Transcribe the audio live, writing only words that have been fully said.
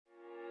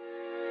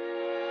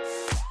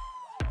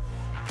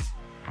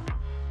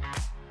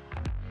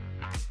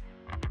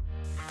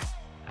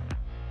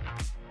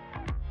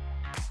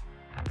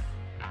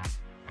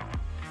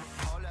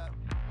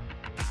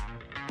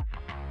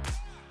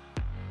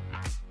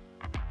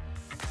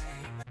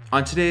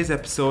On today's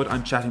episode,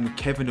 I'm chatting with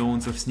Kevin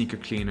Owens of Sneaker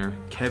Cleaner.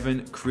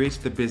 Kevin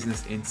created the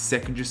business in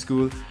secondary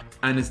school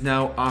and is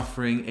now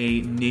offering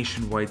a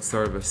nationwide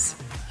service.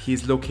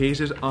 He's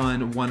located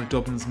on one of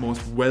Dublin's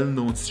most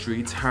well-known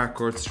streets,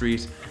 Harcourt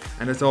Street,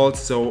 and has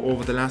also,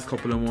 over the last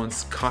couple of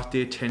months, caught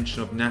the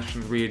attention of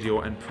national radio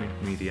and print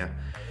media.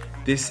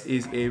 This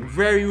is a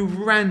very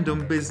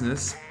random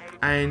business,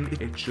 and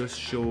it just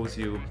shows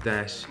you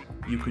that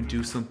you can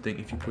do something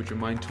if you put your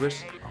mind to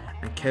it.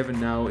 And Kevin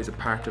now is a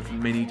part of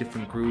many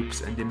different groups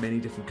and in many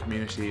different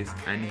communities,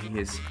 and he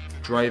is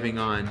driving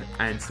on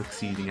and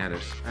succeeding at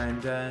it.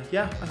 And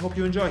I hope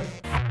you enjoy.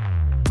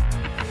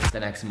 The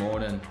next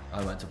morning,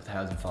 I went up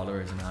 1,000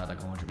 followers and I had like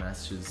 100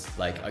 messages.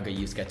 Like, I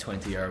used to get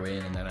 20 euro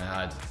in, and then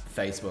I had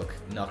Facebook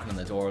knocking on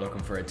the door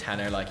looking for a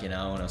tenner, and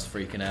I was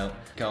freaking out.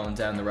 Going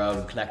down the road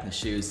and collecting the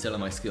shoes, still in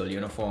my school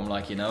uniform,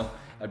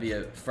 I'd be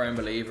a firm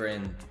believer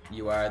in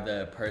you are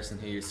the person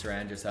who you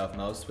surround yourself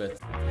most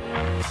with.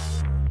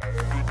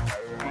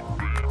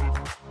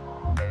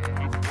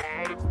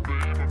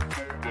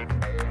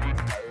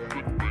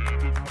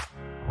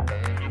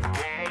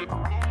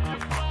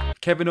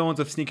 Kevin Owens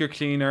of Sneaker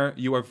Cleaner,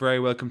 you are very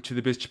welcome to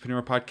the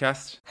Biztrepreneur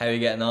podcast. How are you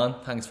getting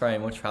on? Thanks very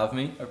much for having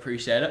me. I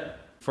appreciate it.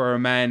 For a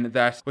man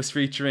that was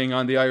featuring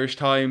on the Irish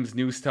Times,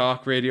 News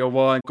Talk, Radio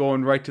 1,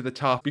 going right to the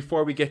top.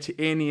 Before we get to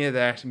any of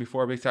that and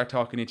before we start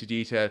talking into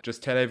detail,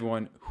 just tell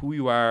everyone who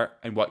you are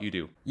and what you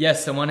do.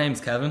 Yes, so my name's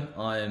Kevin.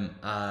 I'm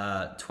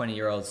a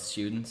 20-year-old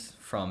student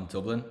from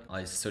Dublin.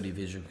 I study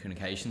visual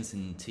communications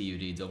in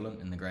TUD Dublin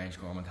in the Grange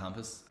Gorman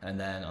campus. And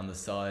then on the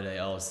side, I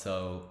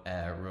also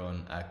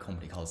run a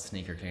company called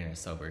Sneaker Cleaner.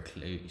 So we're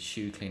a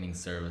shoe cleaning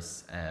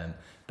service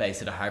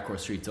based at Harcourt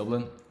Street,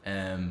 Dublin.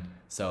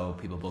 So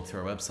people book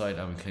through our website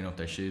and we clean up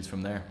their shoes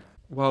from there.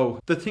 Wow.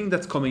 The thing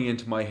that's coming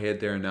into my head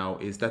there now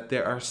is that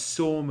there are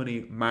so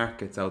many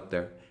markets out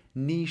there,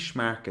 niche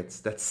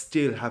markets that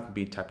still haven't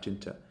been tapped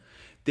into.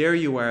 There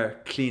you are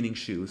cleaning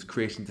shoes,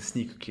 creating the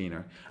Sneaker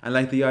Cleaner. And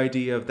like the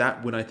idea of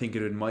that, when I think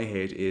of it in my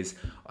head, is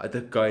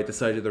the guy at the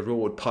side of the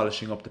road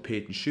polishing up the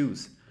patent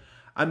shoes.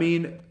 I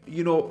mean,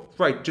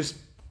 right, just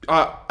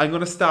I'm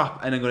going to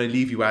stop and I'm going to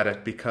leave you at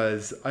it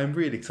because I'm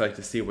really excited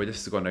to see where this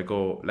is going to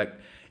go. Like,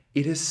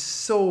 it is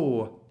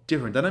so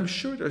different. And I'm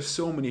sure there's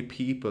so many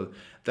people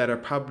that are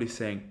probably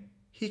saying,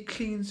 he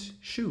cleans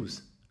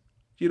shoes.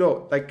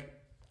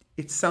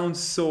 It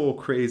sounds so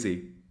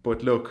crazy.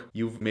 But look,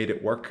 you've made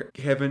it work.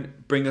 Kevin,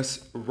 bring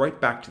us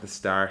right back to the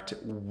start.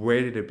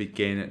 Where did it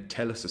begin?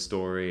 Tell us the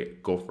story.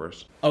 Go for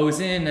it. I was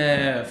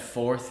in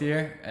fourth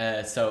year,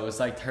 so it was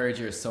like third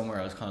year summer.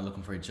 I was kind of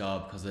looking for a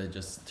job because I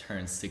just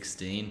turned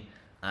 16,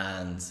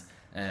 and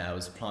I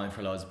was applying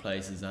for loads of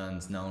places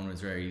and no one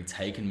was really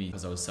taking me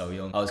because I was so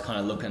young. I was kind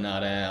of looking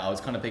at, I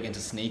was kind of big into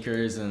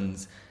sneakers,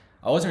 and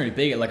I wasn't really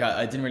big,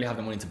 I didn't really have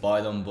the money to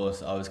buy them,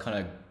 but I was kind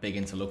of big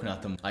into looking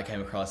at them. I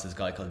came across this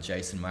guy called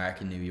Jason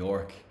Mark in New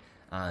York,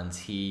 and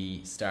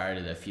he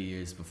started a few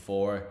years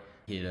before.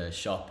 He had a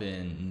shop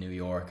in New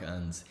York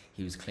and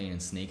he was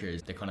cleaning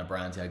sneakers. The kind of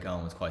brand he had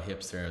going was quite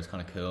hipster. It was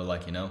kind of cool,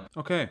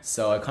 Okay.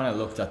 So I kind of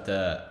looked at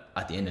the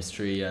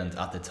industry, and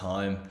at the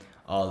time,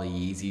 all the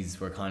Yeezys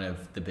were kind of,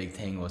 the big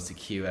thing was to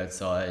queue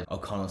outside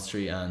O'Connell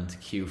Street and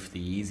queue for the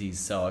Yeezys.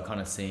 So I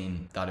kind of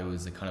seen that it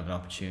was a kind of an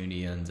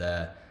opportunity, and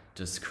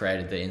just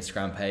created the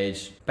Instagram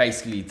page.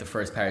 Basically, the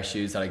first pair of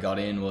shoes that I got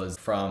in was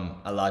from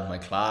a lad in my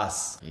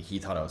class. He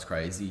thought I was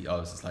crazy. I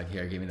was just like,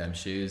 here, give me them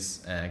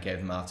shoes. I gave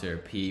them after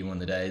PE one of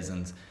the days,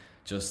 and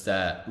just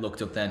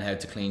looked up then how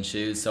to clean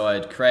shoes. So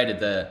I'd created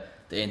the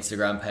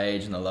Instagram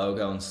page and the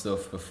logo and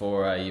stuff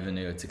before I even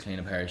knew to clean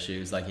a pair of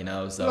shoes, So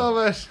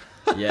love it.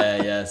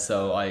 yeah.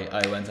 So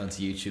I went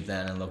onto YouTube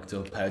then and looked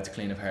up how to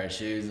clean a pair of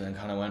shoes and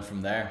kind of went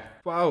from there.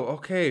 Wow,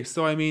 okay.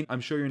 So, I mean,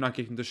 I'm sure you're not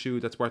getting the shoe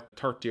that's worth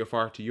 30 or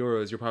 40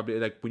 euros. You're probably,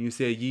 when you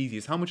say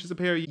Yeezys, how much is a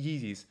pair of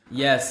Yeezys?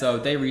 Yeah, so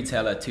they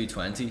retail at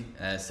 220,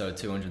 so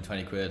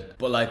 220 quid.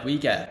 But, we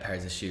get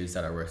pairs of shoes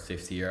that are worth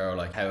 50 euro.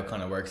 How it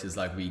kind of works is,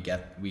 we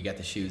get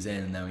the shoes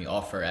in, and then we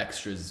offer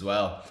extras as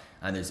well.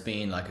 And there's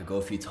been a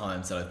good few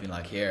times that I've been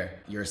here,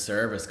 your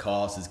service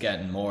cost is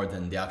getting more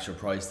than the actual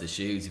price of the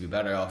shoes. You'd be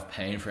better off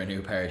paying for a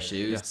new pair of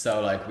shoes. Yeah.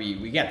 So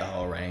we get the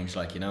whole range,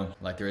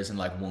 there isn't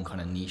one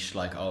kind of niche,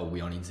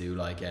 we only do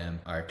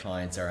our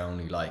clients are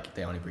only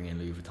they only bring in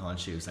Louis Vuitton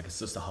shoes. It's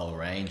just a whole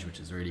range, which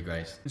is really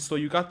great. So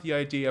you got the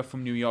idea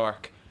from New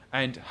York,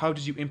 and how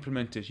did you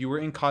implement it? You were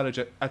in college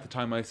at the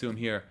time, I assume,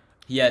 here.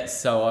 Yeah,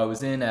 so I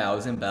was in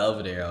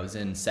Belvedere. I was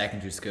in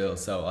secondary school,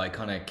 so I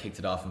kind of kicked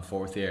it off in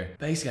fourth year.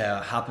 Basically,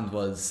 what happened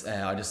was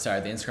I just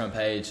started the Instagram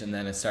page, and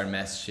then I started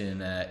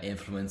messaging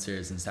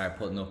influencers and started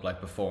putting up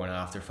before and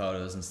after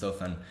photos and stuff.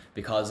 And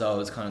because I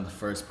was kind of the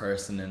first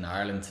person in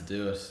Ireland to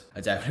do it,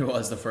 I definitely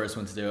was the first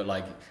one to do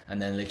it.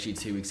 And then literally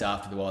 2 weeks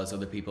after, there was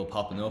other people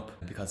popping up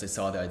because I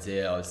saw the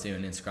idea. I was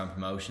doing Instagram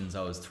promotions.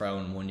 I was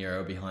throwing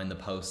 €1 behind the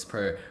posts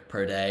per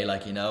day,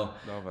 Love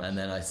it. And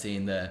then I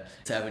seen the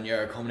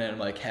 €7 coming out of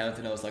my account. account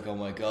and I was like, oh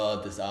my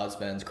god, this ad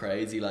spend's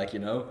crazy, like, you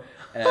know.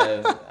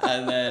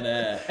 And then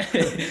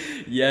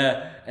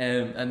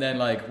and then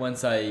like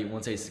once I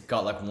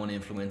got like one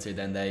influencer,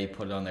 then they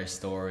put it on their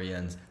story,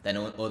 and then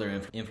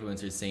other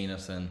influencers seen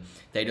it, and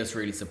they just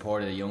really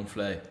supported a young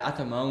fella. At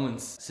the moment,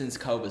 since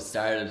COVID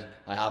started,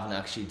 I haven't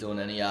actually done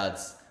any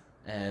ads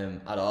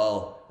at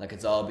all. Like,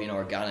 it's all been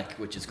organic,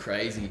 which is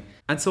crazy.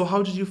 And so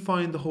how did you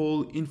find the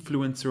whole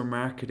influencer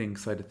marketing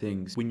side of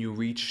things? When you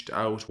reached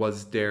out,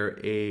 was there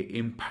a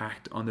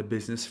impact on the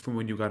business from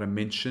when you got a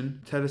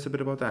mention? Tell us a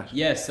bit about that.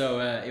 Yeah, so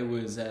it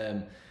was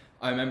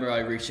I remember I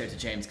reached out to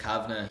James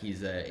Kavanagh.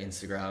 He's an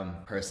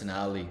Instagram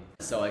personality,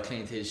 so I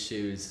cleaned his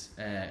shoes.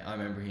 I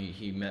remember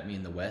he met me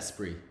in the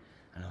Westbury,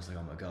 and I was like,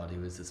 oh my god,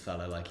 who is this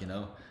fella, like, you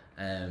know.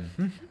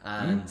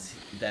 And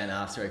then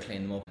after I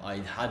cleaned them up, I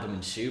had them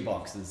in shoe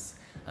boxes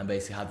and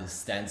basically had this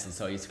stencil,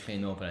 so I used to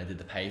clean them up, and I did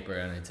the paper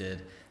and I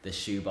did the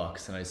shoe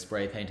box, and I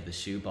spray painted the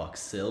shoe box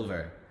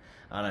silver.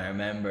 And I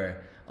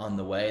remember on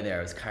the way there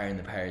I was carrying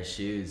the pair of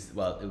shoes,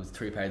 well, it was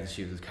 3 pairs of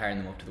shoes, I was carrying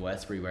them up to the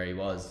Westbury where he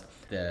was.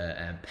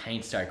 The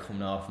paint started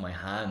coming off my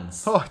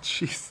hands. Oh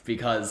jeez.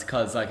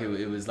 Because like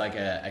it was like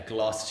a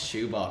gloss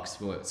shoe box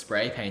with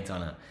spray paint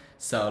on it.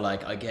 So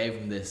like I gave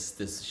him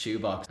this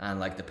shoebox, and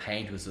like the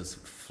paint was just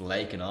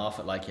flaking off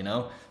it, like, you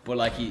know. But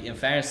like, he, in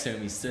fairness to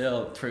him, he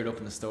still threw it up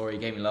in the story. He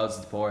gave me loads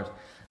of support.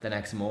 The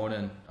next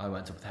morning I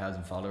went up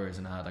 1,000 followers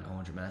and I had like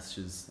 100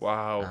 messages.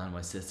 Wow. And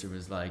my sister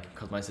was like,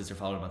 because my sister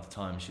followed him at the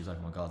time, she was like,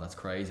 oh my god, that's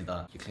crazy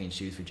that you clean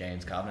shoes for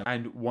James Kavanagh.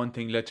 And one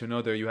thing led to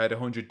another. You had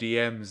 100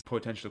 DMs,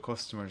 potential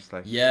customers,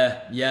 like.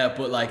 Yeah,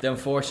 but like the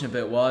unfortunate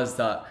bit was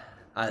that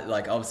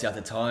like obviously at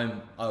the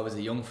time I was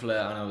a young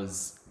fella, and I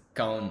was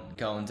going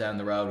down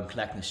the road and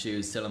collecting the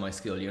shoes still in my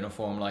school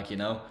uniform, like, you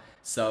know.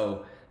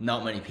 So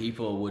not many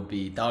people would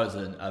be, that was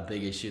a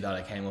big issue that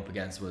I came up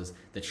against, was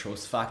the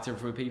trust factor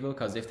for people,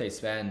 because if they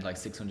spend like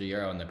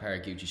 €600 on their pair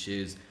of Gucci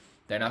shoes,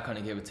 they're not going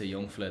to give it to a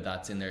young fella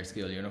that's in their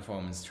school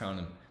uniform and throwing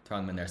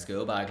them in their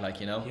school bag,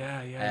 like, you know.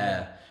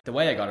 Yeah. The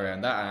way I got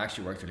around that, and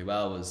actually worked really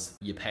well, was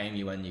you pay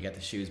me when you get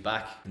the shoes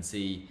back and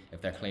see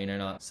if they're clean or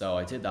not. So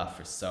I did that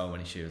for so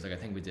many shoes. Like, I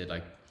think we did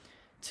like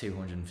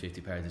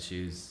 250 pairs of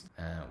shoes,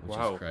 which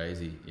is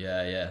crazy.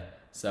 Yeah.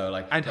 So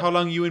like. And how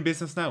long are you in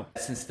business now?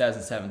 Since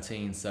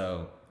 2017.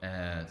 So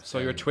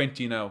you're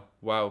 20 now.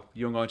 Wow,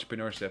 young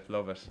entrepreneurship,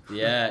 love it.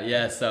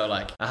 Yeah. So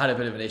like, I had a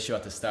bit of an issue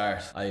at the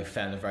start. I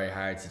found it very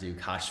hard to do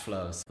cash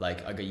flows.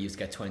 Like, I used to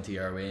get 20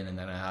 euro in, and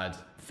then I had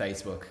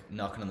Facebook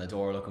knocking on the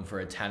door looking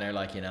for a tenner,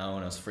 like, you know,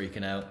 and I was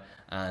freaking out.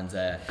 And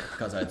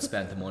because I'd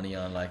spent the money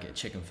on like a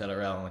chicken fillet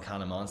roll and a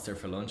can of Monster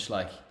for lunch,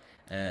 like.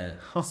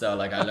 So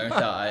like, I learned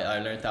that I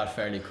learned that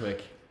fairly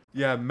quick.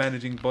 Yeah,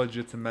 managing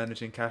budgets and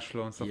managing cash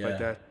flow and stuff like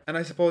that. And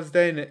I suppose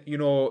then, you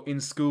know, in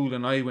school,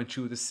 and I went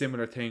through the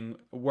similar thing,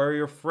 were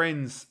your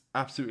friends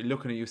absolutely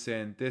looking at you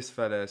saying, this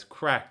fella is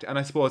cracked? And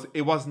I suppose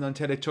it wasn't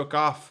until it took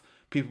off,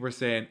 people were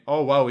saying,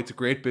 oh wow, it's a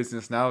great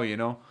business now, you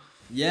know.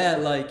 Yeah,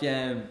 like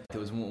there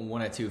was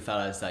one or two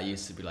fellas that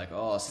used to be like,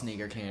 oh,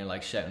 sneaker cleaner,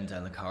 like shouting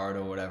down the corridor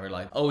or whatever.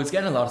 Like, oh, it's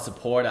getting a lot of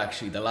support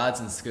actually. The lads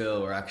in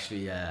school were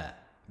actually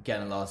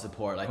getting a lot of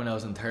support. Like, when I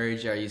was in third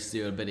year, I used to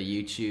do a bit of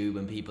YouTube,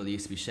 and people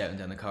used to be shouting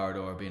down the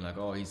corridor being like,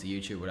 oh, he's a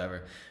YouTuber,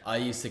 whatever. I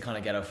used to kind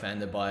of get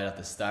offended by it at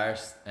the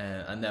start,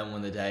 and then one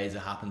of the days it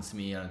happened to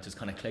me, and it just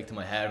kind of clicked in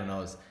my head when I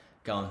was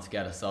going to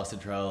get a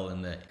sausage roll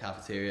in the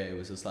cafeteria. It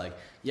was just like,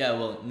 yeah,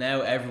 well,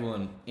 now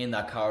everyone in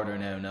that corridor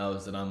now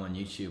knows that I'm on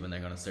YouTube, and they're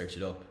going to search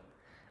it up,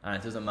 and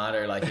it doesn't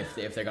matter like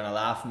if they're going to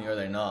laugh at me or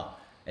they're not.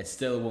 It's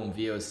still one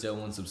view, it's still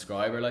one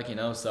subscriber, like, you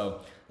know.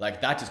 So like,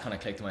 that just kind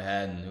of clicked in my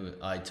head, and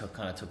I took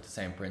the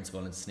same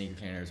principle into sneaker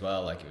cleaner as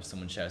well. Like, if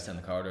someone shouts down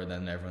the corridor,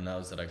 then everyone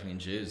knows that I clean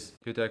shoes.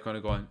 You're there kind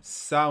of going,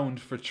 sound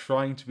for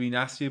trying to be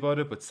nasty about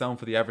it, but sound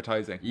for the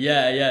advertising.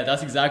 Yeah,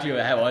 that's exactly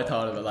how I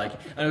thought of it. Like,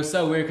 and it was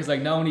so weird because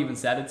like, no one even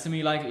said it to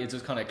me. Like, it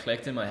just kind of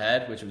clicked in my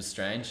head, which was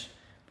strange.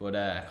 But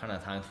kind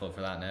of thankful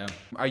for that now.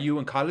 Are you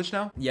in college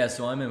now? Yeah,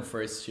 so I'm in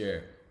first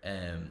year.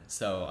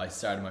 So I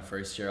started my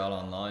first year all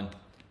online,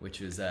 which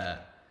was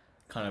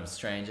kind of a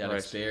strange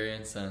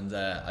experience, and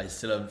I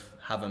still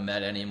haven't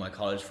met any of my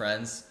college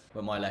friends.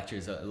 But my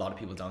lectures, a lot of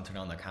people don't turn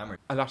on their camera.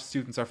 A lot of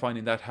students are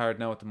finding that hard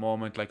now at the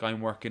moment. Like,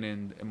 I'm working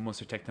in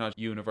Munster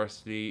Technology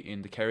University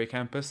in the Kerry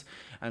campus,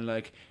 and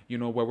like, you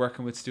know, we're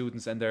working with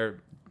students and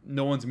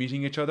no one's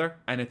meeting each other,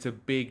 and it's a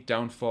big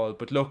downfall.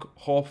 But look,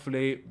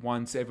 hopefully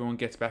once everyone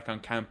gets back on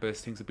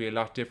campus, things will be a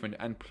lot different.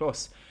 And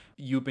plus,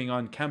 you being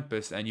on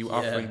campus and you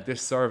offering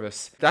this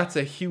service, that's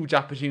a huge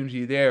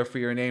opportunity there for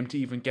your name to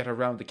even get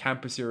around the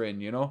campus you're in,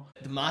 you know.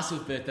 The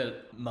massive bit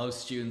that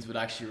most students would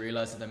actually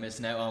realise that they're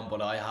missing out on,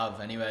 but I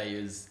have anyway,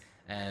 is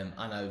and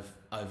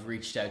I've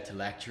reached out to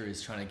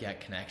lecturers trying to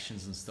get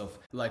connections and stuff.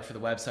 Like, for the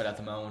website at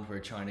the moment, we're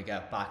trying to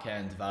get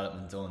back-end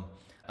development done.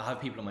 I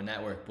have people in my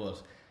network, but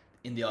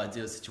in the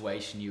ideal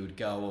situation, you would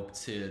go up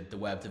to the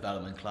web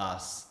development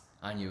class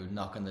and you would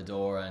knock on the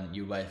door and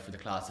you wait for the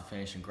class to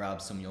finish and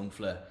grab some young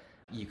fella.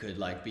 You could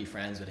like be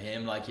friends with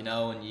him, like, you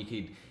know, and you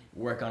could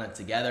work on it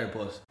together,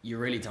 but you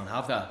really don't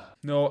have that.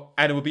 No,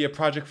 and it would be a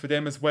project for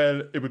them as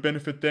well. It would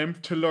benefit them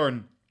to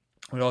learn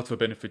Will also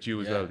benefit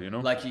you as Yeah. well, you know?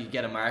 Like you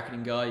get a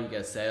marketing guy, you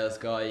get a sales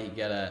guy, you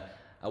get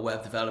a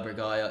web developer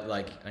guy,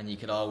 like, and you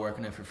could all work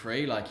on it for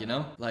free, like, you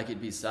know, like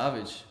it'd be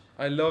savage.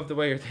 I love the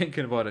way you're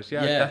thinking about it.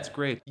 Yeah, Yeah. that's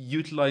great.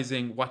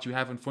 Utilizing what you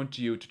have in front of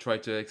you to try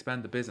to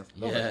expand the business.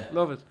 Love Yeah. it.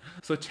 Love it.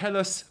 So tell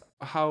us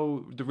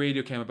how the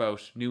radio came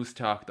about, News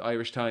Talk, the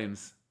Irish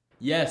Times.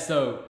 Yeah,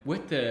 so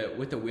with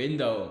the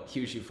window,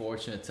 hugely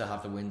fortunate to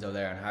have the window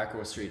there on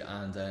Harcourt Street,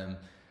 and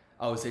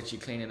I was literally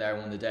cleaning there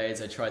one of the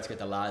days. I tried to get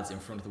the lads in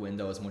front of the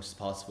window as much as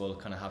possible,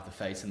 kind of have the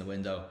face in the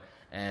window.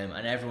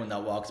 And everyone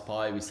that walks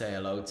by, we say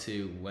hello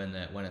to when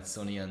it's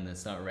sunny and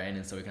it's not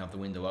raining, so we can have the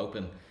window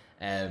open.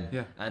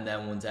 Yeah. And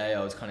then one day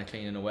I was kind of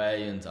cleaning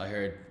away, and I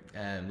heard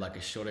like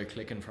a shutter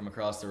clicking from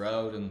across the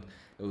road, and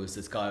it was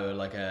this guy with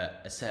like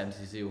a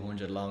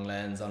 7200 long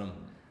lens on him.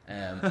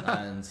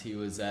 And he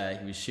was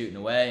shooting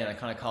away, and I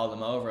kind of called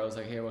him over. I was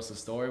like, "Here, what's the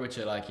story with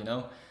you?" Like, you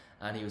know,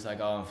 and he was like,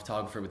 "Oh, I'm a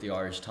photographer with the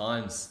Irish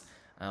Times."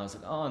 And I was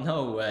like, "Oh,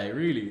 no way,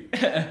 really?"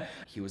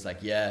 He was like,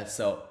 "Yeah,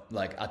 so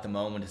like at the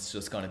moment it's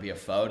just going to be a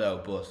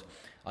photo, but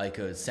I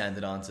could send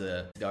it on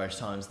to the Irish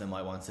Times, they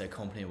might want to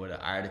accompany it with an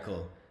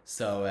article."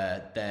 So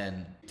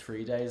then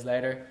 3 days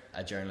later,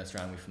 a journalist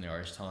rang me from the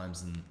Irish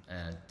Times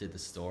and did the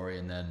story,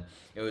 and then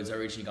it was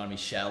originally going to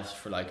be shelved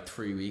for like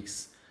 3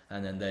 weeks,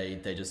 and then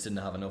they just didn't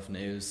have enough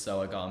news,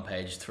 so I got on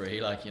page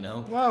 3, like, you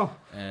know. Wow,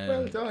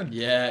 well done.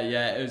 Yeah,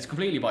 it was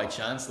completely by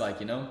chance, like,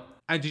 you know.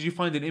 And did you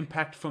find an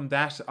impact from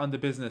that on the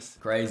business?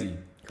 Crazy.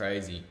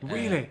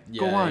 Really?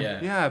 Go on.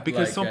 Yeah,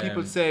 because like, some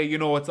people say, you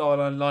know, it's all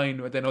online,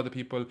 but then other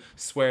people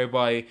swear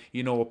by,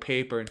 you know,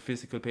 paper and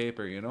physical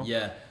paper, you know?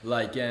 Yeah,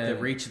 like the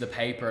reach of the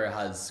paper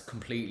has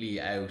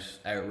completely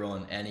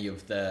outrun any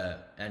of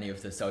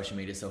the social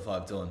media stuff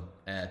I've done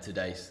to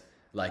date.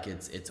 Like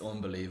it's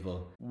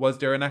unbelievable. Was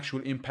there an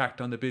actual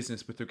impact on the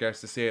business with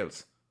regards to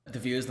sales? The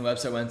views on the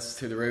website went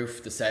through the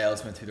roof, the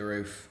sales went through the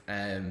roof.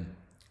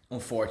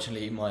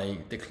 Unfortunately,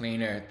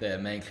 the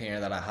main cleaner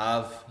that I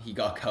have, he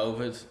got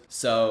COVID.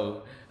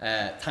 So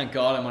thank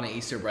God I'm on an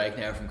Easter break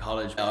now from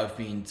college. I've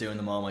been doing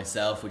them all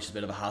myself, which is a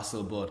bit of a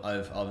hassle, but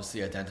I've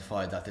obviously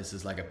identified that this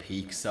is like a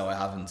peak, so I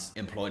haven't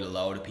employed a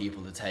load of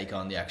people to take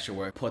on the extra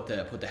work. Put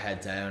the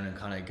head down and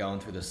kind of going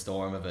through the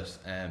storm of it,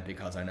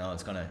 because I know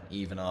it's gonna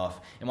even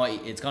off.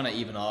 It's gonna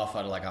even off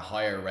at like a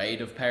higher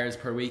rate of pairs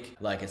per week.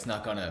 Like it's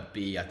not gonna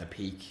be at the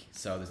peak,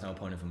 so there's no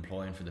point of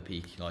employing for the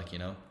peak, like, you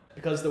know.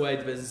 Because of the way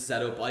the business is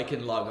set up, I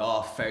can log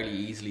off fairly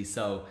easily.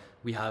 So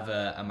we have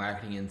a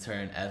marketing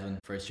intern, Evan,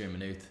 first year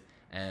Maynooth,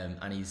 and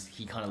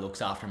he kind of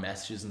looks after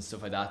messages and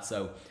stuff like that.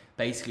 So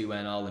basically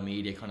when all the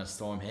media kind of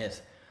storm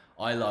hit,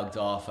 I logged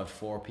off at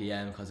 4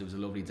 p.m. because it was a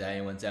lovely day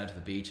and went down to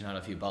the beach and had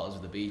a few bottles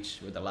at the beach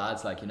with the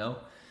lads, like, you know.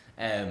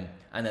 And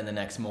then the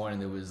next morning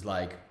there was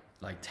like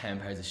 10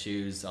 pairs of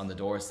shoes on the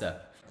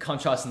doorstep.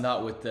 Contrasting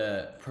that with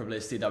the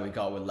publicity that we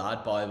got with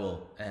Lad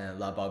Bible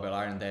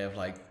Ireland, they have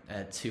like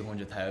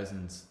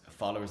 200,000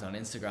 followers on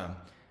Instagram,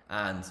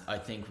 and I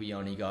think we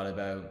only got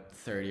about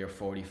 30 or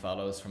 40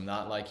 follows from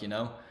that, like, you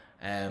know.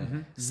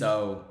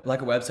 So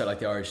like a website like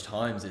the Irish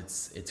Times,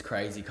 it's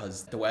crazy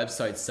because the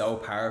website's so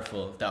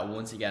powerful that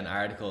once you get an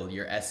article,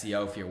 your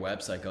SEO for your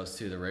website goes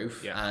through the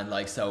roof. Yeah. And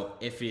like, so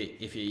if you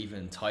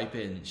even type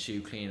in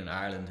shoe clean in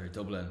Ireland or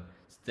Dublin,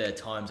 the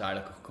Times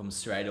article comes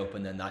straight up,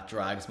 and then that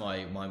drags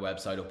my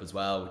website up as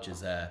well, which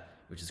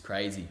is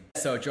crazy.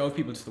 So it drove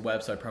people to the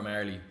website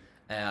primarily.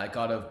 I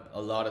got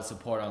a lot of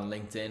support on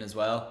LinkedIn as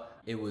well.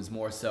 It was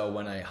more so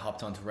when I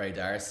hopped onto Ray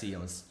Darcy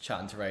and was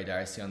chatting to Ray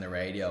Darcy on the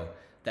radio,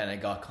 then I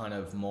got kind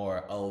of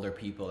more older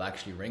people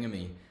actually ringing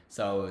me.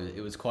 So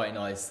it was quite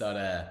nice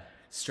that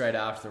straight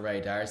after the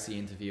Ray Darcy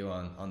interview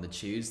on the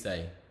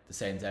Tuesday, the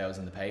same day I was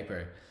in the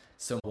paper,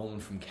 some woman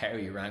from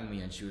Kerry rang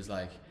me and she was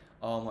like,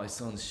 "Oh, my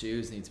son's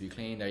shoes need to be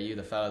cleaned. Are you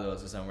the fellow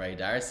that was on Ray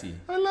Darcy?"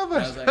 I love it.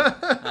 And I was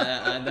like,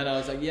 and then I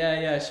was like,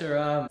 yeah,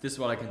 sure. This is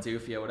what I can do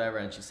for you, whatever.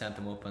 And she sent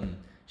them up, and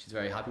she's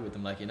very happy with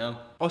them, like, you know.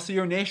 Oh, so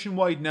you're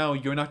nationwide now.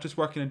 You're not just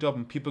working in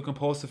Dublin. People can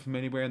post it from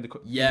anywhere in the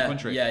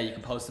country. Yeah, you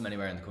can post them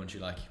anywhere in the country,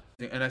 like.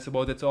 And I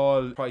suppose it's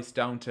all priced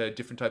down to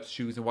different types of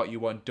shoes and what you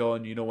want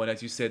done, you know. And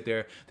as you said,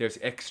 there's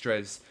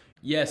extras.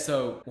 Yeah,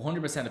 so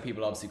 100% of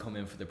people obviously come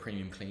in for the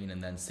premium clean,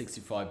 and then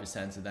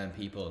 65% of them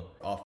people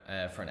off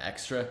for an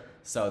extra.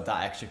 So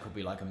that extra could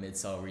be like a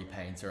midsole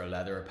repaint or a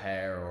leather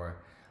repair or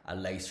a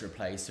lace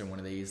replacer, one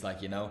of these,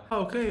 like, you know.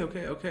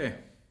 Okay.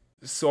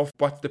 So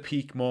what's the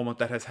peak moment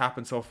that has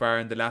happened so far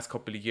in the last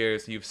couple of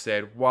years? You've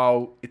said,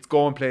 wow, it's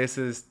going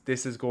places.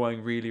 This is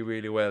going really,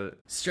 really well.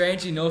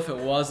 Strangely enough, it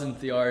wasn't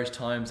the Irish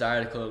Times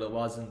article. It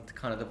wasn't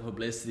kind of the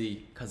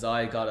publicity, because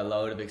I got a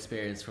load of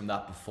experience from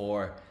that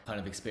before, kind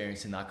of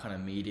experiencing that kind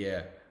of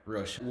media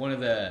rush. One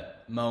of the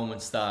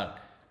moments that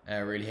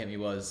really hit me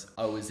was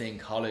I was in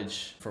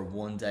college for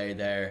one day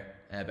there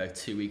about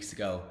 2 weeks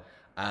ago,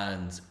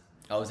 and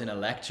I was in a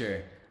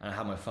lecture and I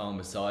had my phone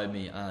beside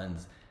me, and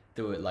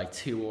there were like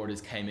 2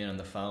 orders came in on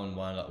the phone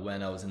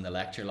when I was in the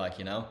lecture, like,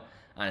 you know,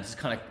 and it just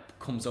kind of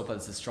comes up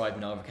as a Stripe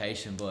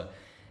notification. But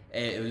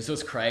it was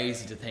just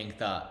crazy to think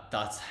that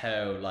that's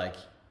how, like,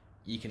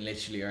 you can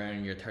literally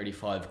earn your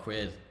 35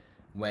 quid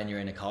when you're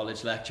in a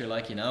college lecture,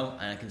 like, you know,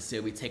 and it can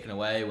still be taken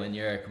away when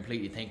you're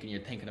completely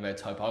thinking about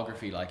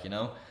typography, like, you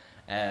know.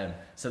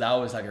 So that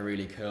was like a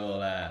really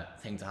cool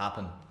thing to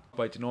happen.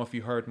 I don't know if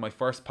you heard my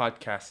first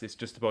podcast. It's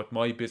just about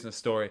my business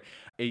story.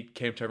 It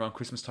came to around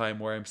Christmas time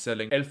where I'm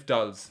selling elf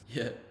dolls.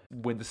 Yeah.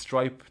 When the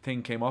stripe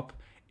thing came up,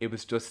 it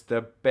was just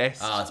the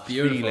best it's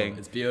beautiful. feeling.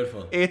 It's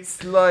beautiful.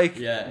 It's like,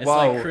 it's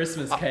wow. like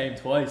Christmas came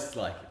twice,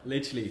 like,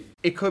 literally.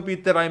 It could be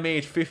that I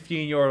made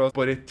 €15,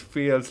 but it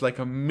feels like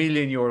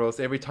 €1,000,000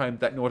 every time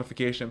that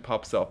notification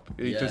pops up.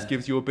 It just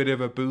gives you a bit of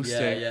a boost.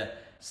 Yeah.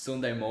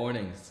 Sunday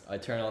mornings, I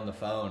turn on the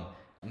phone.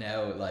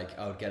 Now, like,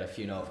 I would get a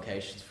few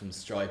notifications from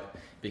Stripe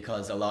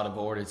because a lot of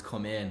orders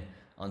come in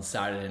on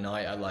Saturday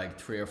night at like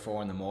 3 or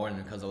 4 in the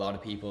morning, because a lot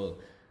of people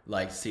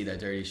like see their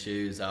dirty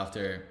shoes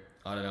after,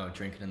 I don't know,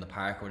 drinking in the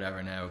park or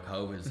whatever now with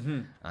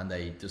COVID, and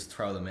they just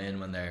throw them in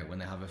when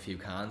they have a few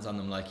cans on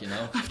them, like, you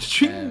know.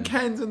 After drinking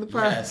cans in the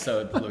park. Yeah,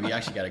 so look, you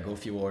actually get a good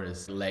few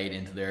orders late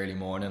into the early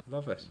morning.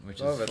 Love it.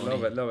 Which love is it,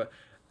 funny. love it.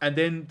 And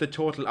then the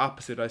total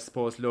opposite, I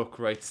suppose. Look,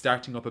 right,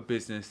 starting up a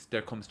business,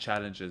 there comes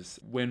challenges.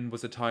 When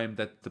was the time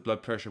that the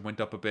blood pressure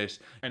went up a bit?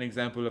 An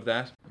example of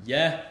that?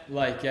 Yeah,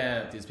 like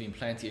there's been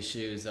plenty of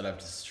shoes that I've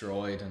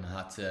destroyed and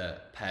had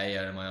to pay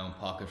out of my own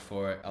pocket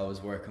for it. I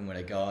was working with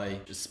a guy,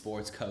 just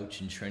sports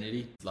coach in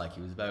Trinity. Like,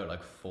 he was about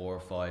like 4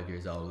 or 5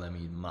 years old. I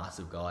mean,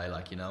 massive guy,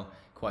 like, you know,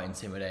 quite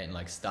intimidating,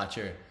 like,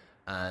 stature.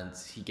 And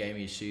he gave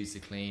me his shoes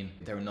to clean.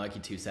 They were Nike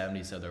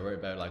 270, so they were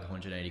about like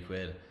 180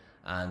 quid.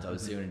 And I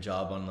was doing a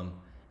job on them.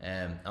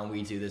 And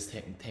we do this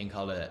thing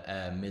called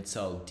a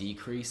midsole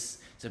decrease.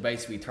 So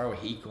basically, we throw a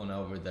heat gun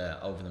over the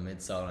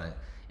midsole, and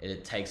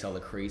it takes all the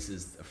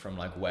creases from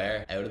like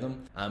wear out of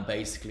them. And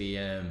basically,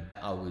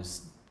 I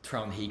was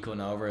throwing the heat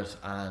gun over it,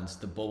 and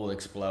the bubble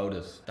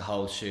exploded. The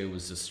whole shoe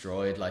was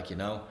destroyed, like, you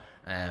know.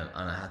 And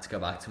I had to go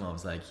back to him. I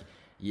was like,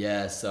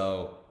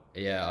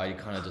 I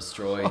kind of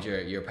destroyed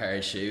your pair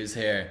of shoes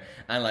here.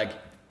 And like,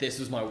 this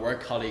was my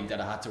work colleague that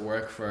I had to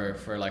work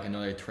for like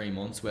another 3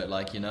 months with,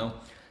 like, you know.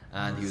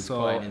 And he was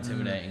quite an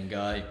intimidating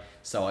guy,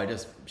 so I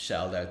just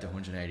shelled out the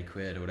 180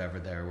 quid or whatever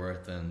they're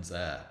worth, and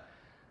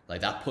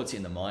like, that puts you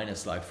in the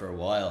minus, like, for a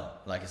while,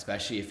 like,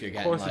 especially if you're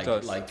getting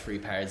like 3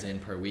 pairs in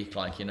per week,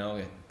 like, you know,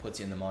 it puts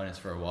you in the minus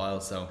for a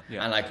while. So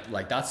and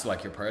like that's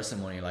like your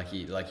person money, like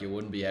you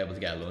wouldn't be able to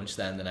get lunch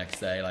then the next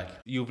day. Like,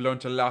 you've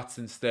learned a lot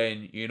since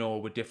then, you know,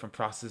 with different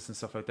processes and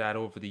stuff like that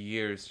over the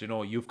years. You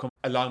know, you've come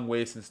a long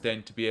way since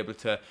then to be able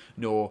to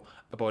know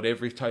about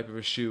every type of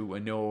a shoe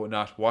and know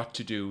not what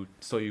to do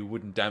so you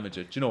wouldn't damage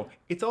it. You know,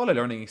 it's all a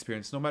learning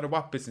experience no matter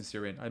what business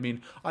you're in. I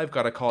mean, I've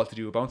got a call to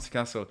do a bouncy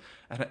castle,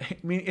 and I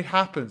mean, it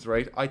happens,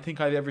 right? I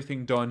think I have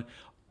everything done,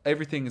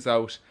 everything is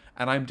out,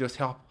 and I'm just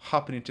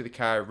hopping into the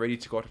car ready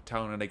to go to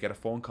town, and I get a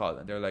phone call,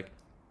 and they're like,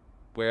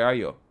 where are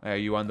you? Are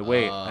you on the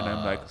way? And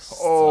I'm like,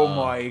 oh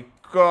my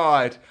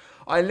God,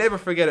 I'll never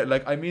forget it.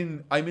 Like, I'm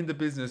in the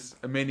business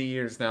many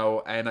years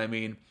now, and I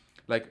mean,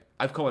 like,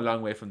 I've come a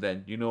long way from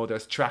then. You know,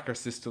 there's tracker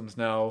systems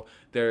now.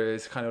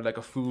 There's kind of like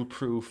a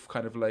foolproof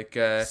kind of like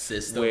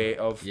system way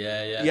of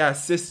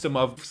system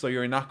of, so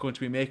you're not going to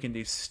be making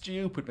these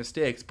stupid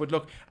mistakes. But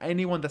look,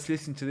 anyone that's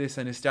listening to this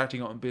and is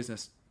starting out in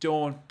business,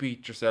 don't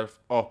beat yourself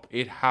up.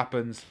 It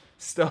happens.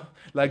 Stuff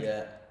like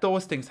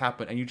those things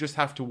happen, and you just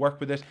have to work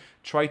with it.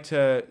 Try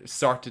to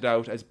sort it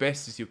out as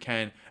best as you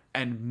can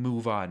and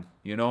move on,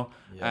 you know.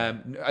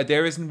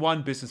 There isn't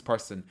one business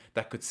person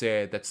that could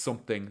say that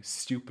something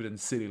stupid and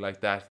silly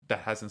like that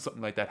hasn't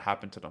something like that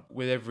happened to them.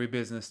 With every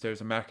business,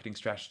 there's a marketing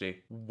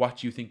strategy. What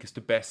do you think is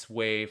the best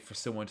way for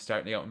someone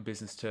starting out in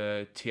business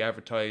to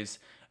advertise,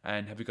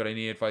 and have you got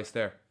any advice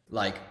there?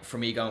 Like, for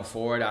me going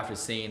forward, after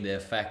seeing the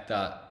effect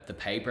that the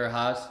paper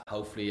had,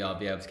 hopefully I'll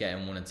be able to get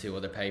in 1 or 2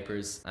 other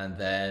papers, and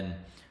then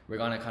we're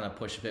going to kind of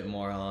push a bit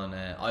more on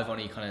I've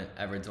only kind of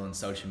ever done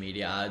social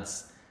media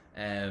ads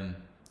and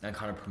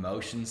kind of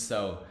promotions,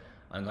 so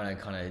I'm going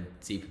to kind of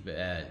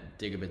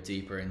dig a bit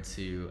deeper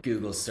into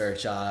Google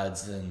search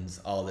ads and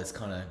all this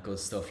kind of good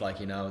stuff,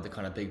 like, you know, the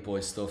kind of big boy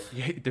stuff.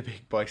 Yeah, the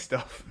big boy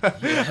stuff.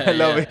 I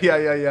love it.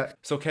 Yeah.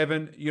 So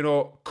Kevin, you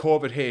know,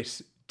 COVID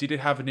hit. Did it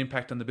have an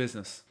impact on the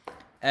business?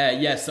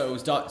 So it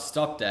was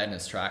stopped dead in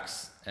its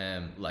tracks,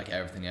 like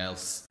everything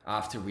else.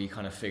 After we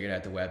kind of figured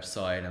out the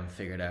website and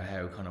figured out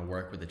how to kind of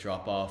work with the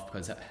drop off,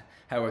 because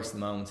how it works at the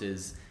moment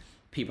is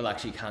people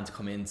actually can't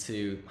come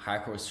into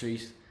Harcourt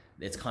Street.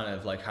 It's kind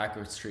of like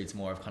Harcourt Street's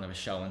more of kind of a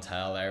show and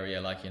tell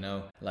area, like, you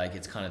know, like,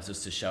 it's kind of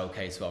just to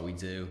showcase what we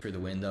do through the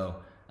window,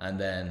 and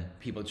then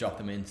people drop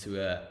them into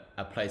a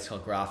place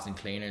called Grafton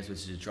Cleaners, which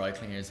is a dry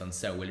cleaners on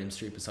South William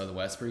Street beside the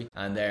Westbury,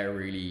 and they're a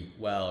really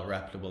well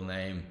reputable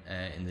name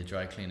in the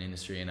dry clean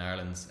industry in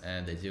Ireland,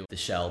 and they do the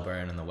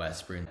Shelburne and the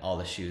Westbury, and all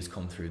the shoes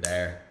come through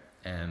there,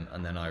 and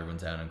then I run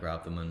down and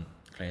grab them and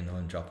clean them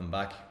and drop them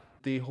back.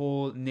 The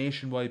whole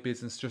nationwide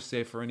business, just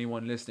say for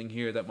anyone listening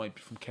here that might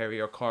be from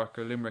Kerry or Cork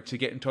or Limerick, to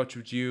get in touch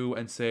with you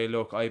and say,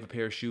 look, I have a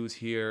pair of shoes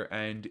here,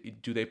 and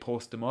do they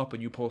post them up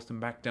and you post them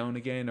back down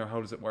again, or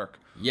how does it work?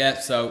 Yeah,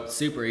 so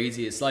super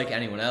easy. It's like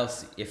anyone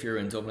else. If you're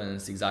in Dublin,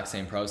 it's the exact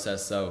same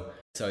process. So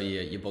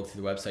you book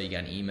through the website, you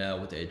get an email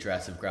with the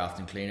address of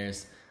Grafton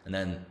Cleaners, and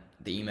then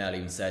the email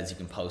even says you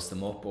can post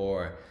them up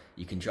or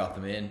you can drop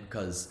them in,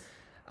 because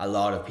a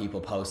lot of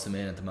people post them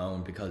in at the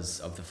moment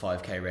because of the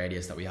 5k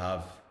radius that we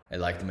have.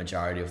 Like the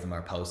majority of them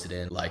are posted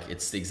in. Like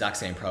it's the exact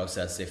same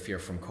process if you're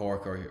from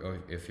Cork or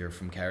if you're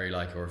from Kerry,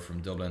 like, or from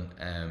Dublin.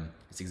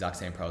 It's the exact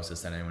same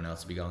process that anyone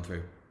else will be going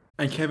through.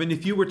 And Kevin,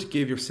 if you were to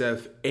give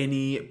yourself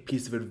any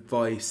piece of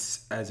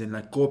advice, as in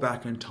like go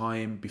back in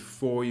time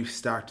before you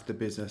started the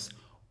business,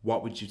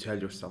 what would you tell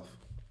yourself?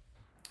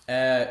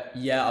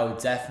 Yeah, I would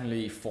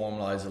definitely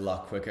formalise a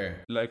lot quicker.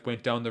 Like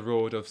went down the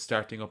road of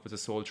starting up as a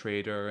sole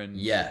trader and...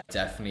 Yeah,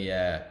 definitely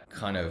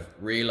kind of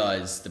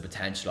realise the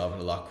potential of it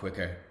a lot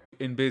quicker.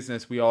 In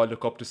business, we all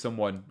look up to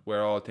someone.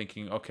 We're all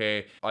thinking,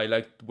 okay, I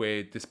like the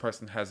way this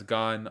person has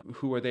gone.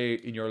 Who are they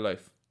in your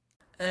life?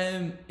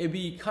 It'd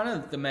be kind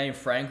of the main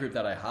friend group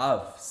that I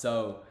have.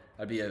 So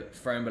I'd be a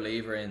firm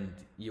believer in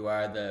you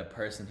are the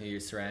person who you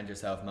surround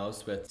yourself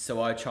most with.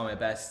 So I try my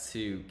best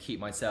to keep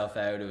myself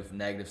out of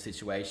negative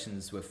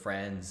situations with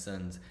friends,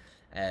 and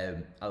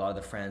a lot of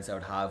the friends I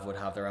would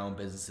have their own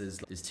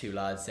businesses. There's two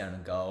lads down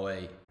in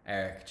Galway,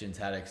 Eric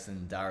Gintellix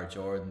and Dara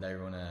Jordan. They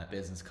run a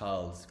business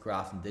called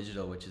Grafton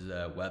Digital, which is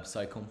a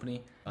website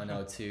company. I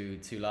know two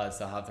lads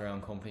that have their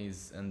own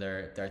companies, and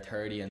they're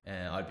 30,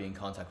 and I'd be in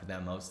contact with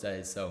them most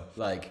days. So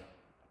like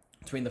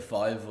between the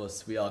five of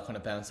us, we all kind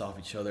of bounce off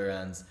each other,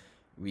 and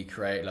we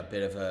create a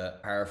bit of a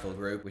powerful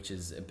group, which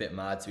is a bit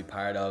mad to be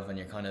part of. And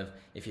you're kind of,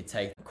 if you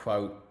take the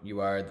quote, you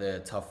are the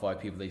top 5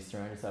 people that you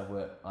surround yourself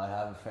with, I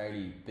have a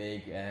fairly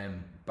big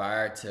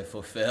bar to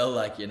fulfill,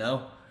 like, you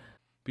know.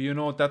 But you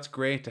know, that's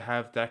great to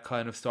have that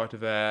kind of sort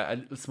of a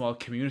little small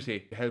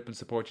community to help and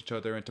support each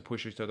other and to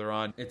push each other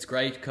on. It's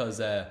great because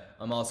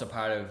I'm also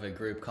part of a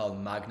group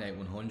called Magnate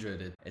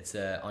 100. It's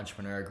an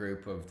entrepreneur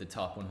group of the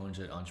top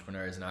 100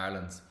 entrepreneurs in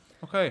Ireland.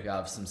 Okay. We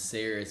have some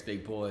serious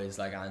big boys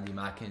like Andy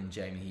Mackin,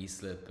 Jamie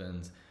Heaslip,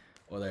 and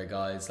other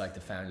guys like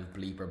the founder of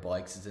Bleeper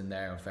Bikes is in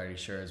there, I'm fairly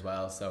sure, as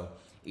well. So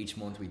each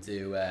month we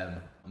do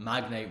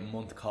Magnate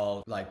month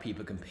call, like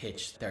people can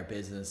pitch their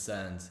business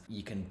and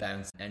you can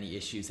bounce any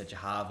issues that you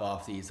have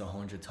off these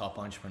 100 top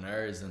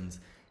entrepreneurs, and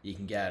you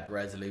can get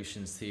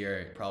resolutions to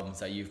your problems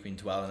that you've been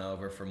dwelling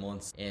over for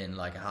months in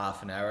like a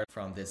half an hour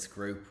from this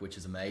group, which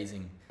is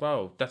amazing.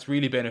 Wow, that's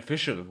really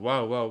beneficial.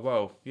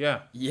 Wow.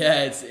 Yeah.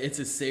 Yeah, it's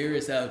a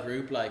serious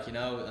group, like, you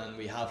know, and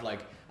we have like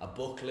a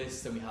book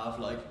list, and we have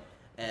like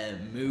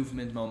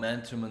movement,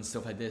 momentum and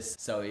stuff like this.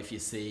 So if you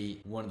see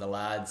one of the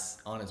lads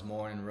on his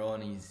morning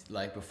run, he's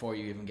like, before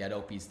you even get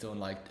up, he's done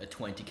like a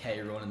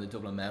 20k run in the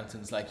Dublin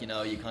Mountains, like, you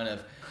know, you kind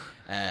of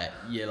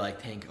you like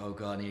think, oh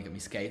god, I need to get my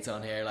skates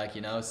on here, like,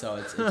 you know. So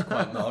it's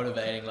quite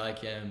motivating,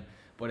 like,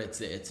 but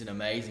it's an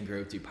amazing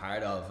group to be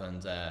part of,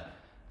 and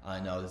I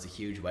know there's a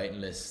huge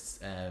waiting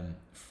list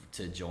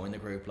to join the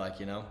group, like,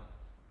 you know.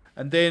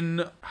 And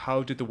then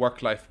how did the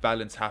work-life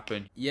balance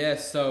happen? Yeah,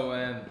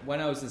 so when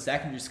I was in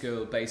secondary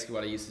school, basically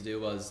what I used to do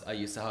was I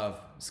used to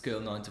have school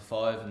 9 to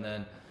 5, and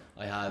then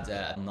I had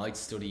a night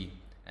study,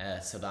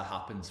 so that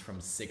happens from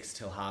 6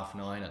 till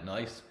 9:30 at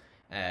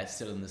night,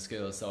 still in the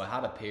school. So I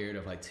had a period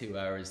of like 2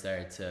 hours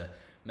there to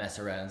mess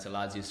around. So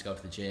lads used to go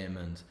to the gym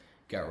and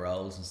get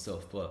rolls and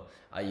stuff, but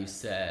I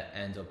used to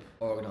end up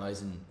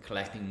organising,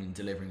 collecting and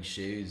delivering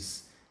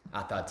shoes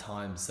at that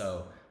time.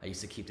 So I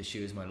used to keep the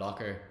shoes in my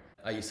locker.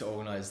 I used to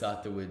organise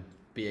that there would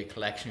be a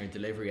collection or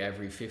delivery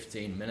every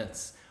 15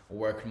 minutes,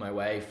 working my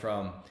way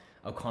from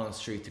O'Connell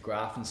Street to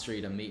Grafton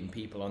Street and meeting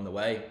people on the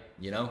way,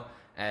 you know.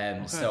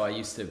 Okay. So I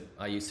used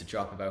to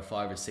drop about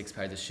 5 or 6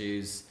 pairs of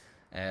shoes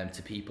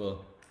to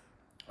people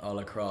all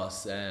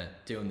across,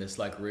 doing this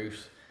like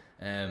route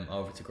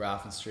over to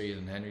Grafton Street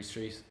and Henry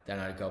Street. Then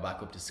I'd go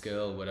back up to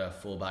school with a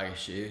full bag of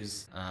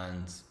shoes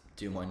and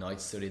do my night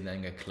study and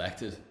then get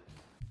collected.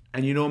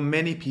 And you know,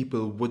 many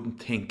people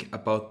wouldn't think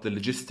about the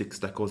logistics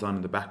that goes on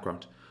in the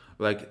background,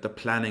 like the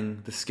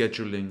planning, the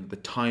scheduling, the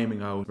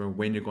timing out, or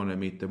when you're going to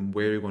meet them,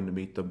 where you're going to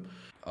meet them.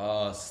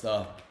 Oh,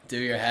 stop. Do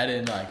your head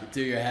in, like,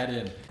 do your head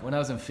in. When I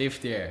was in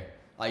 5th year,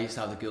 I used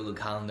to have the Google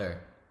Calendar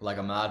like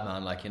a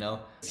madman, like, you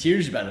know. It's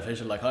hugely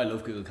beneficial, like, I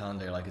love Google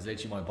Calendar, like, it's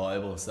literally my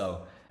Bible,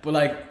 so. But,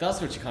 like,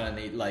 that's what you kind of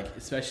need, like,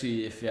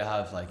 especially if you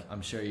have, like,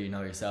 I'm sure you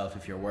know yourself,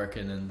 if you're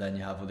working and then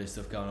you have other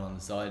stuff going on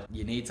the side,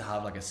 you need to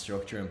have, like, a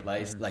structure in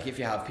place. Like, if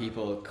you have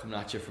people coming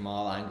at you from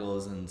all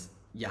angles and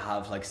you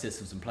have, like,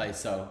 systems in place,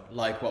 so,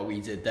 like what we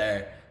did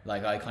there,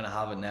 like, I kind of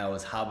have it now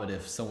as habit.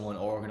 If someone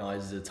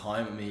organises a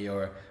time with me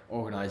or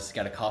organises to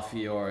get a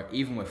coffee, or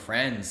even with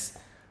friends,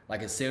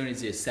 like, as soon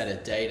as you set a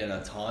date and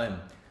a time,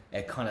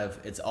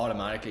 it's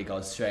automatically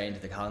goes straight into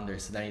the calendar,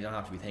 so then you don't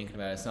have to be thinking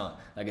about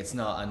it. It's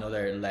not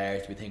another layer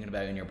to be thinking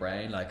about in your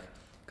brain, like,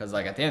 Because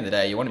like at the end of the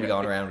day, you want to be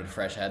going around with a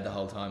fresh head the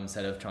whole time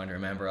instead of trying to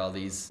remember all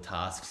these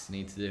tasks you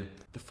need to do.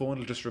 The phone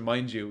will just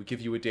remind you,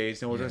 give you a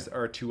day's notice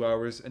or 2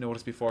 hours a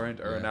notice beforehand,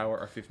 or an hour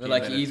or 15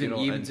 like minutes.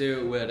 Even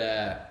do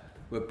it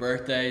with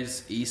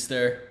birthdays,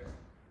 Easter,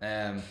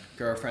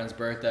 girlfriend's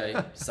birthday,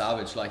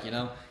 savage. Like, you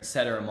know,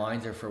 set a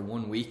reminder for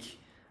 1 week,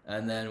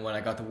 and then when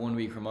I got the 1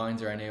 week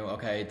reminder, I knew,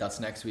 okay, that's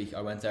next week.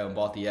 I went out and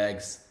bought the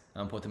eggs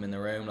and put them in the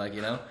room, like,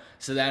 you know.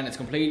 So then it's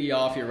completely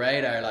off your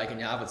radar, like, and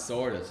you have it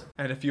sorted.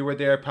 And if you were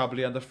there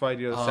probably on the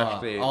Friday or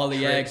Saturday, all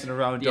the eggs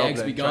around the Dublin,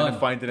 eggs be trying gone. to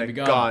find it,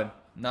 gone.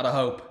 Not a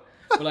hope.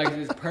 But like,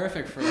 it's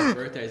perfect for like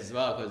birthdays as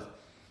well, because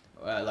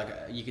like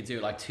you could do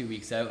it like 2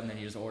 weeks out, and then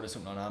you just order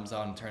something on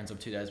Amazon and it turns up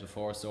 2 days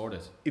before, sorted.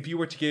 If you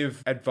were to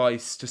give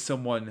advice to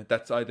someone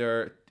that's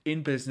either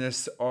in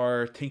business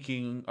or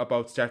thinking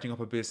about starting up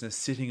a business,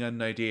 sitting on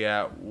an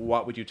idea,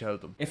 what would you tell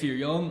them? If you're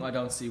young, I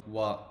don't see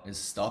what is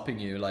stopping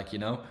you, like, you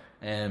know.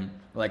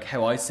 Like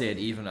how I see it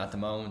even at the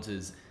moment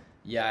is,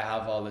 I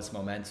have all this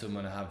momentum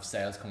and I have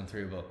sales coming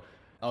through, but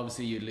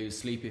obviously you'd lose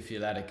sleep if you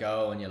let it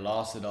go and you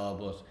lost it all,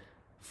 but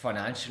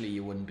financially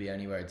you wouldn't be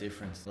anywhere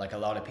different. Like, a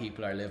lot of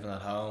people are living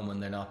at home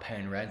and they're not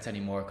paying rent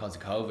anymore because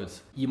of COVID.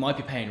 You might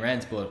be paying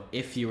rent, but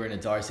if you were in a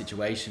dire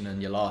situation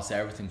and you lost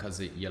everything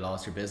because you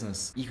lost your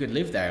business, you could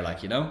live there,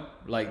 like, you know,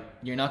 like,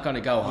 you're not going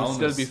to go homeless.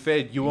 You'll still be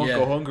fed, you won't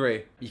go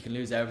hungry. You can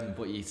lose everything,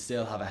 but you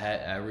still have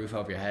a roof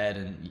over your head,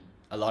 and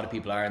a lot of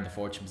people are in the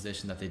fortunate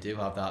position that they do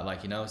have that,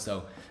 like, you know.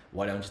 So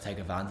why don't you take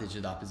advantage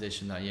of that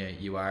position that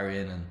you are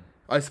in? And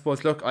I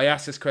suppose, look, I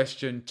asked this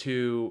question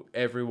to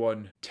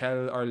everyone.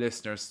 Tell our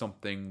listeners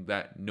something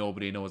that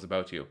nobody knows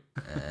about you.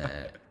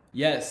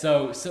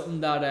 So something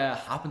that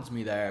happened to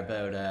me there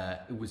about,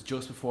 it was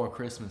just before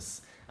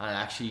Christmas, and it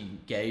actually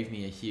gave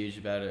me a huge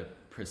amount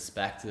of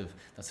perspective.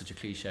 That's such a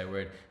cliche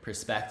word.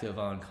 Perspective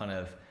on kind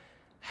of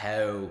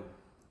how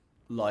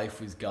life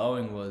was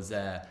going. Was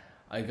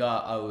I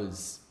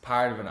was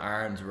part of an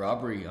armed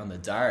robbery on the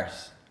Dart.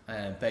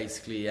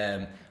 Basically,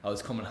 I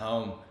was coming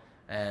home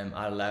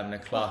at 11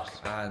 o'clock,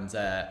 and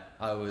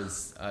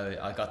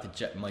I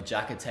got my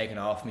jacket taken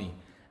off me,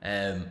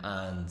 and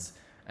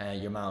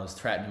your man was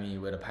threatening me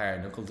with a pair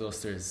of knuckle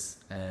dusters,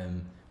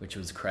 which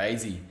was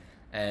crazy.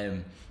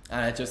 And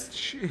it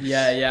just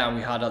and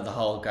we had the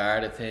whole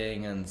Garda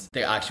thing, and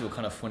the actual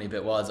kind of funny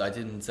bit was I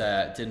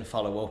didn't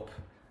follow up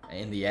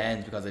in the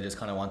end because I just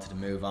kind of wanted to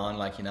move on,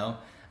 like, you know.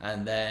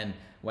 And then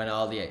when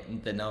all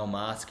the no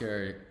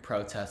masker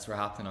protests were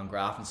happening on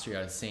Grafton Street,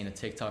 I was seeing a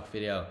TikTok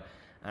video,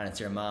 and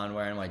it's your man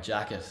wearing my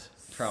jacket,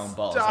 throwing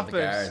bottles at the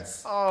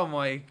guards. Oh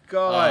my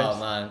god. Oh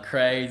man,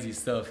 crazy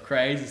stuff,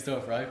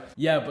 right?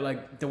 Yeah, but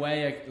like the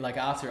way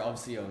after,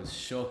 obviously I was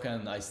shook,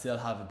 and I still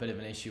have a bit of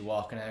an issue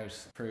walking out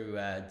through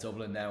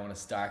Dublin now when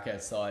it's dark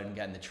outside and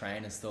getting the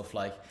train and stuff,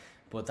 like,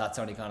 but that's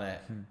only kind of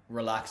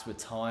relaxed with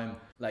time.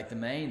 Like, the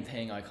main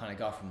thing I kind of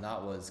got from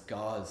that was,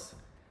 God,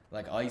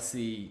 like, I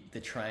see the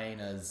train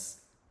as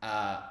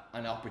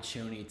an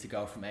opportunity to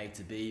go from A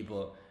to B,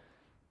 but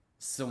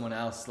someone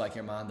else, like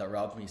your man that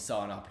robbed me,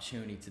 saw an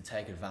opportunity to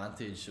take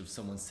advantage of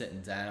someone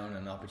sitting down,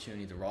 an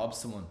opportunity to rob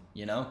someone,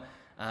 you know.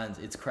 And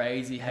it's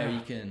crazy how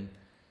you can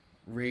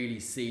really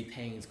see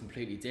things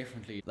completely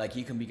differently. Like,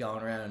 you can be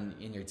going around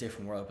in your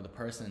different world, but the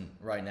person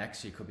right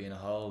next to you could be in a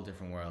whole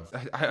different world.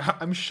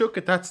 I'm shook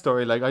at that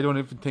story. Like, I don't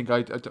even think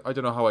I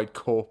don't know how I'd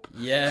cope.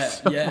 Like,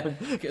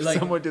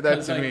 someone did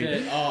that to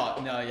me.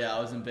 I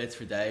was in bits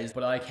for days,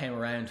 but I came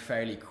around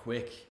fairly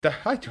quick.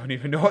 I don't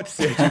even know what to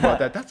say to you about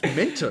that. That's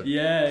mental.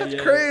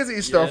 That's crazy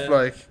stuff.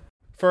 Like,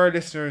 for our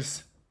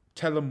listeners,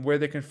 tell them where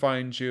they can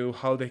find you,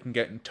 how they can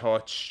get in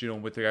touch, you know,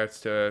 with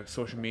regards to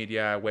social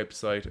media,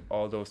 website,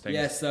 all those things.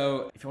 Yeah,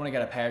 so if you want to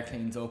get a pair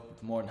cleaned up,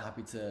 I'm more than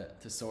happy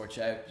to sort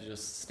you out.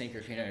 Just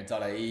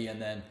sneakercleaner.ie,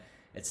 and then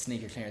it's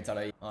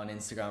sneakercleaner.ie on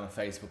Instagram and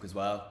Facebook as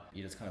well.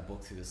 You just kind of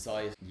book through the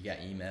site, you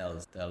get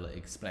emails, they'll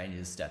explain you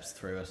the steps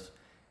through it.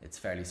 It's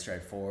fairly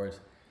straightforward.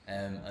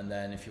 And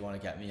then if you want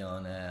to get me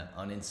on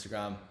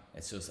Instagram,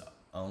 it's just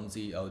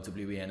Owensy,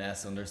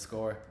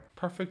 OWENS_.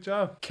 Perfect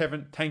job.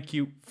 Kevin, thank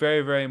you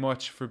very, very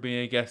much for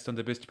being a guest on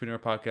the Businesspreneur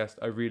podcast.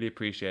 I really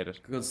appreciate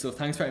it. Good stuff.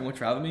 Thanks very much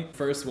for having me.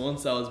 First one,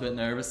 so I was a bit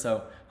nervous,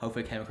 so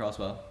hopefully it came across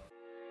well.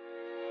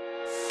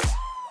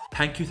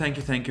 Thank you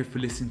for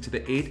listening to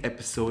the 8th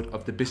episode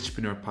of the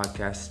Businesspreneur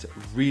podcast.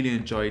 Really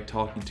enjoyed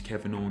talking to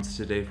Kevin Owens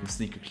today from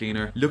Sneaker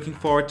Cleaner. Looking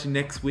forward to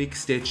next week.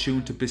 Stay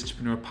tuned to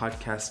Businesspreneur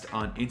podcast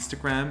on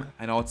Instagram.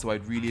 And also,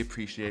 I'd really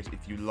appreciate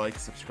if you like,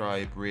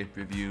 subscribe, rate,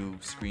 review,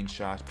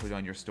 screenshot, put it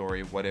on your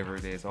story, whatever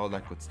it is, all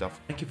that good stuff.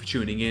 Thank you for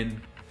tuning in.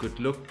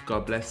 Good luck.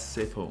 God bless.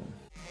 Safe home.